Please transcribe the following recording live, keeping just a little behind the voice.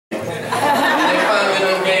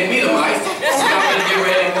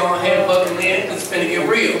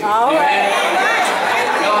All right.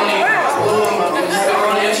 I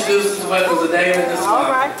want to introduce the weapons of David. This is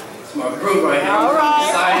my group right here. All right.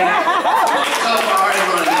 Excited. Cover already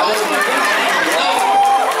running over.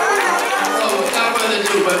 So without further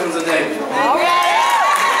ado, weapons of David. All right.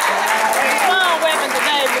 Come on, weapons of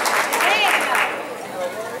David.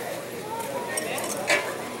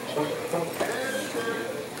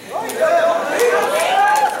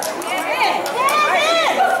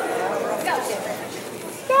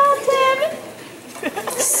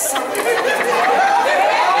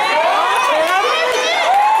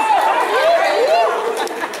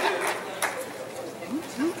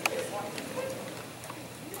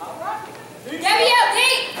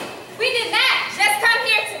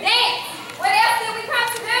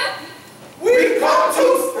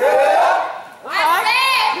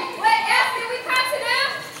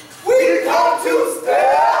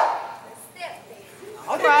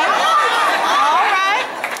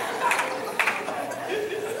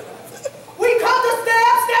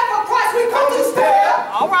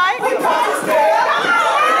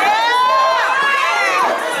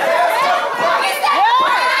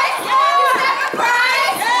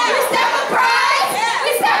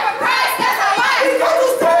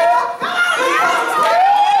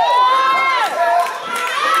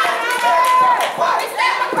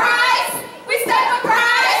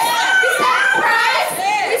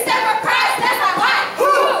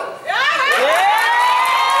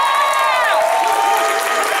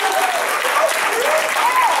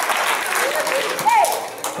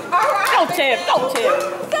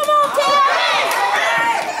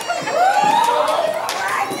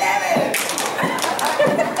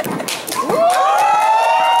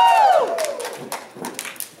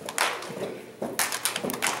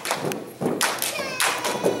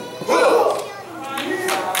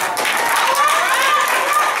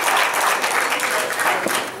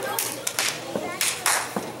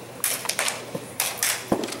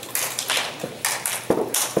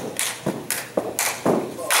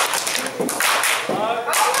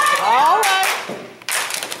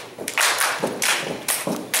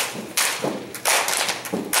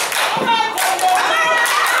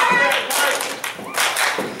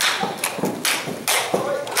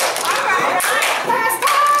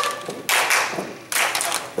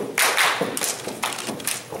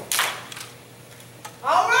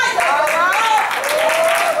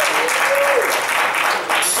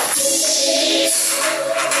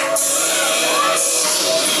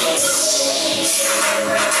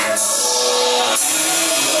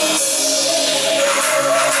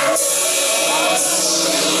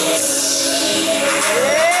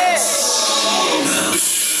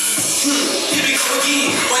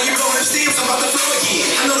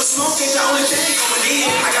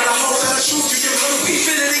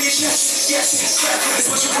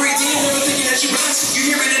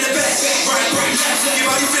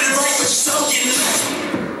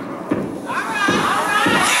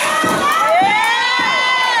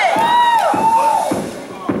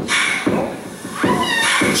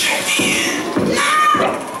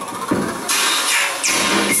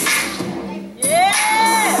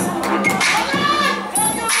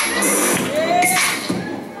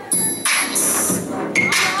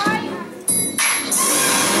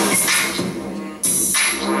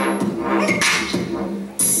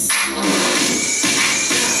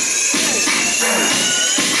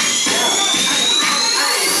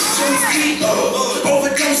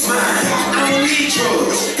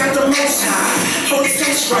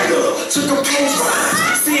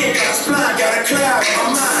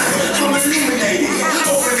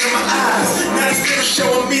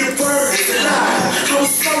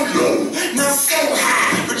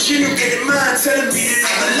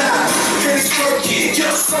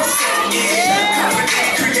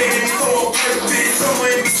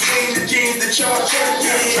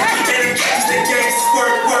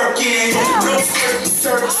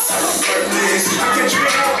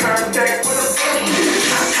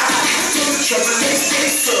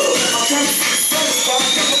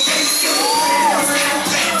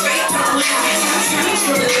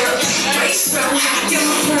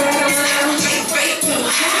 Give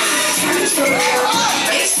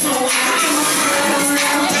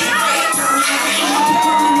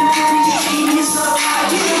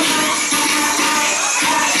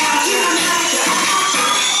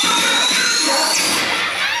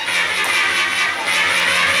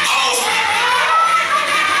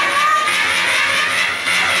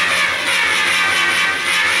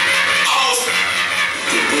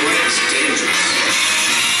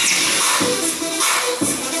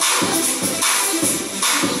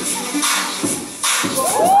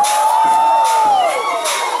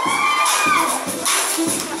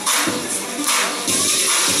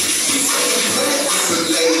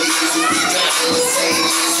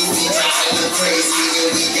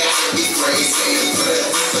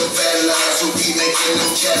making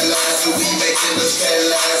them Cadillacs, so we making them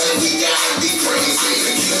Cadillacs, and we gotta be crazy.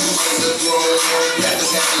 You on the throne,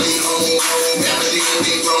 Baptist happily home, never did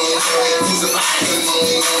me wrong. Crucified him on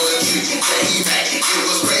the tree, way back. It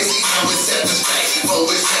was crazy how it set the straight.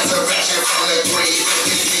 For his resurrection from the grave,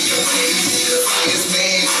 it can be amazing. The flyest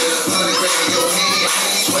man with 100 grand in your hand.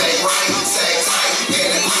 Swag right, sag tight,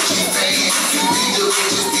 and a Gucci fan. You be the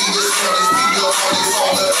richest, be the smartest, be the hardest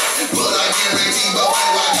on the. But I guarantee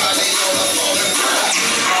before I got it on the phone.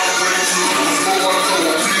 I'll wait till before I go,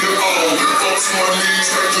 beat it on. Lift up to my knees,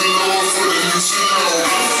 thank the Lord for the new shit on.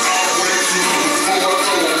 I'll wait till before I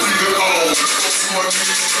go, beat it on. Lift up to my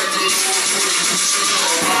knees, thank the Lord for the new shit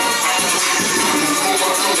on. I'll wait till before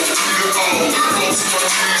I go, beat it on. Lift up to my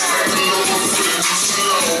knees, thank the Lord for the new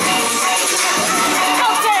shit on.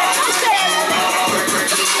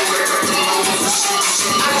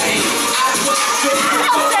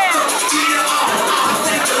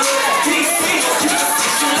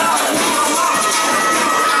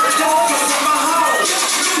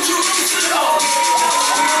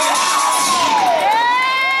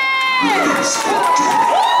 Let's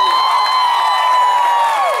go.